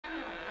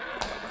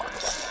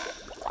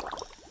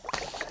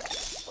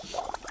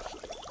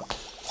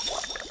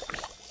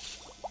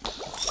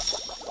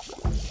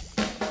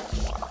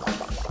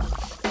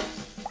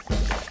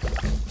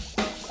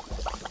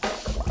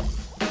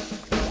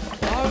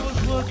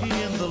working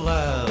in the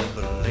lab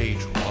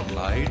late one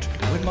night,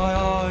 when my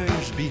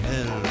eyes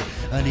beheld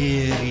an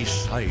eerie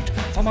sight,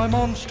 for my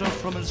monster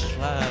from his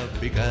slab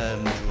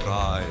began to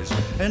rise,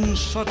 and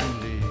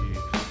suddenly,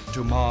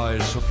 to my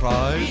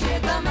surprise, he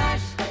did the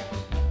mash.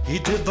 He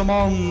did the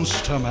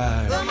monster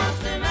mash. The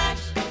monster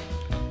mash.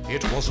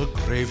 It was a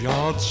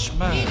graveyard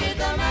smash. He did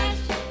the mash.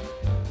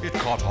 It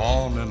caught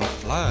on in a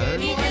flash.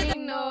 He Good did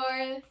morning,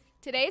 North.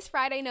 Today's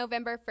Friday,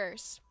 November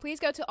 1st. Please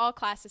go to all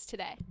classes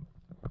today.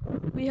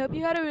 We hope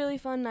you had a really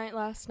fun night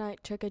last night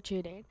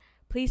trick-or-treating.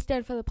 Please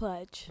stand for the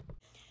pledge.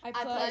 I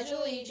pledge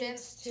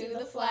allegiance to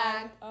the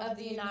flag of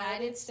the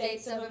United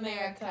States of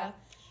America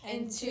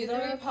and to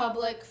the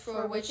republic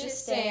for which it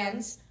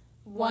stands,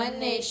 one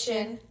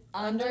nation,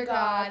 under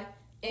God,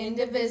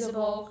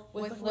 indivisible,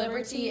 with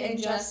liberty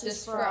and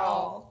justice for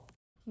all.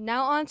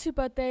 Now on to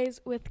birthdays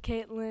with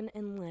Caitlin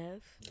and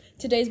Liv.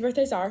 Today's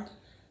birthdays are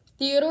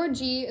Theodore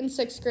G. in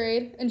 6th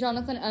grade and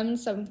Jonathan M. in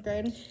 7th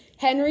grade.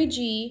 Henry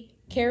G.,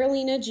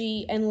 Carolina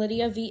G., and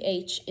Lydia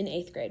V.H. in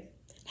 8th grade.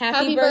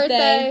 Happy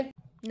birthday!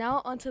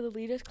 Now on to the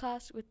leaders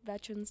class with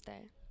Veterans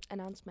Day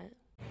announcement.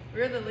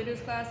 We're the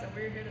leaders class and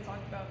we're here to talk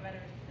about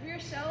veterans. We are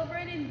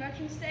celebrating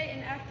Veterans Day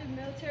and active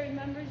military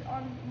members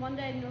on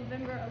Monday,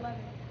 November 11th.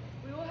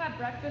 We will have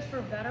breakfast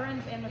for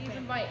veterans and please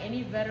invite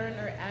any veteran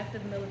or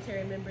active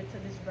military member to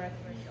this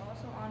breakfast. We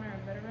also honor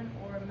a veteran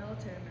or a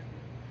military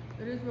member.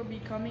 Leaders will be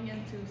coming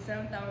into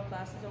 7th hour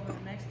classes over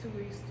the next 2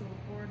 weeks to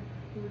record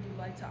who would you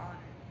like to honor.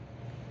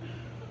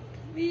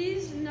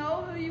 Please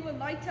know who you would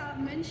like to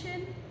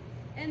mention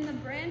and the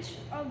branch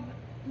of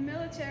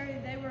military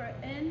they were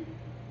in.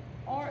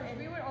 Or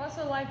we would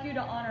also like you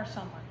to honor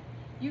someone.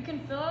 You can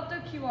fill out the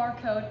QR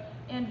code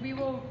and we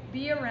will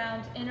be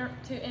around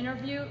to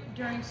interview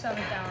during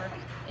 7th hour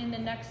in the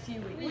next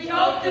few weeks. We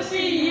hope to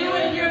see you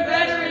and your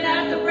veteran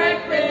at the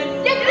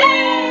breakfast.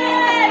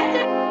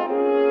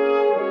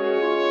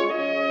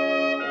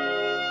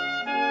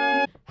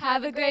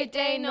 Have a great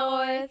day,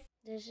 North.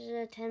 This is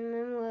a 10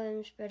 Min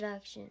Williams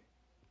production.